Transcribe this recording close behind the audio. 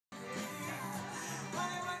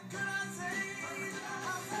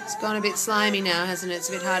It's gone a bit slimy now, hasn't it? It's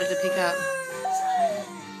a bit harder to pick up.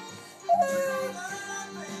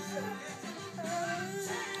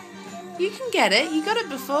 You can get it. You got it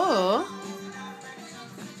before.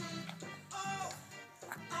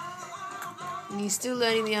 And he's still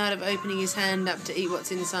learning the art of opening his hand up to eat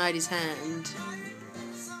what's inside his hand.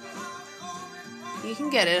 You can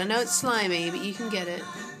get it. I know it's slimy, but you can get it.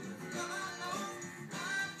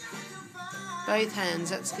 Both hands.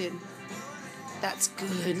 That's good. That's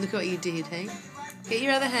good. Look what you did, hey? Get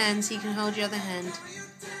your other hand so you can hold your other hand.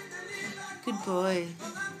 Good boy.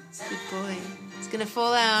 Good boy. It's going to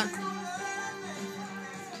fall out.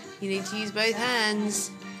 You need to use both hands.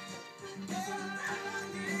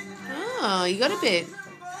 Oh, you got a bit.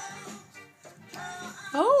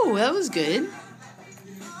 Oh, that was good.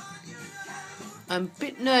 I'm a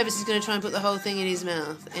bit nervous he's going to try and put the whole thing in his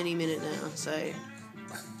mouth any minute now. So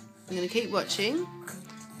I'm going to keep watching.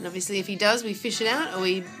 And obviously if he does, we fish it out or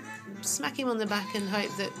we smack him on the back and hope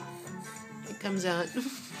that it comes out.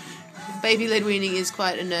 Baby-led weaning is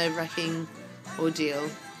quite a nerve-wracking ordeal.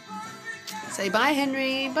 Say bye,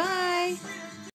 Henry. Bye.